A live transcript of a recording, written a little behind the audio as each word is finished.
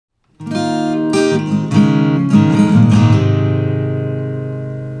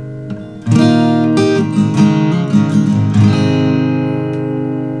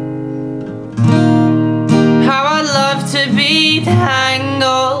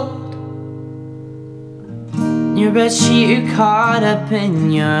your bedsheet, you're caught up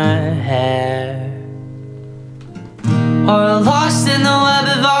in your hair, or lost in the web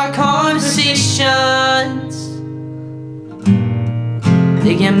of our conversations.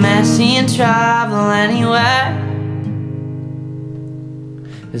 They get messy and travel anywhere.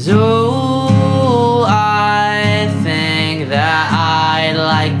 'Cause oh, I think that I'd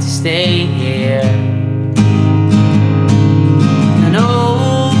like to stay here. And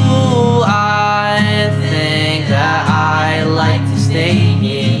oh, I think that I'd like to stay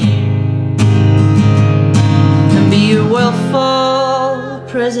here and be your willful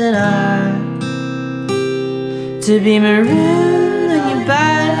prisoner. To be marooned in your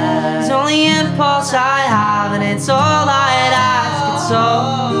bed is the only impulse I have, and it's all I'd ask. It's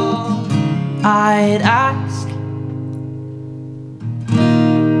all I'd ask.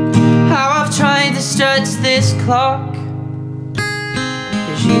 How I've tried to stretch this clock,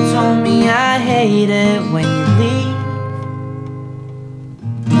 'cause you told me I hate it when you leave.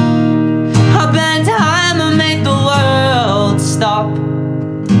 I've been time to make the world stop.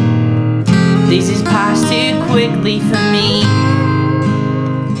 This has passed too quickly for me.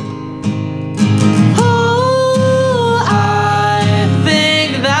 Oh, I think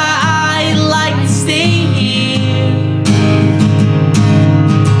that I'd like to stay here.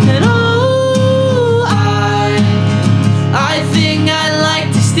 And oh, I think I'd like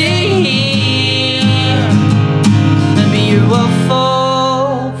to stay here and be your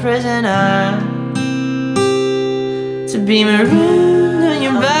willful prisoner. To be marooned in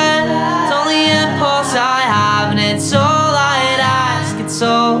your bed, I have, and it's all I'd ask. It's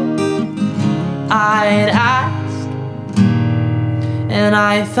all I'd ask. And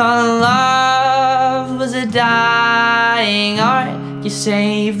I thought love was a dying art. You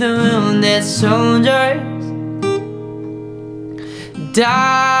saved the wounded soldiers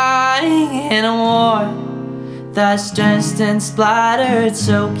dying in a war that's drenched and splattered,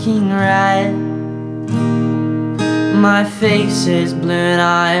 soaking red. My face is blue and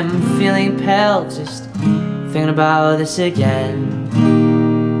I'm feeling pale, just thinking about this again.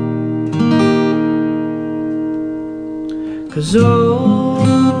 'Cause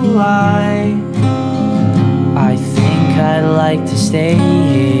oh, I think I'd like to stay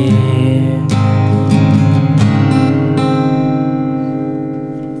here.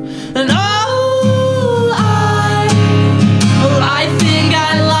 And oh, I think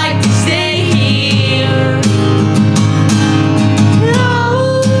I'd like to stay here.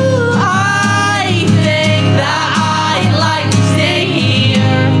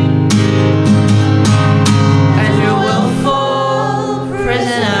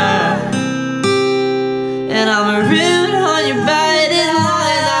 And I'm marooned on your bed as long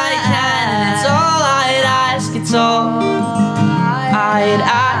as I can, and it's all I'd ask. It's all I'd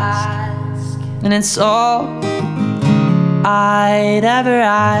ask, and it's all I'd ever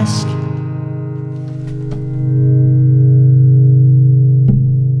ask.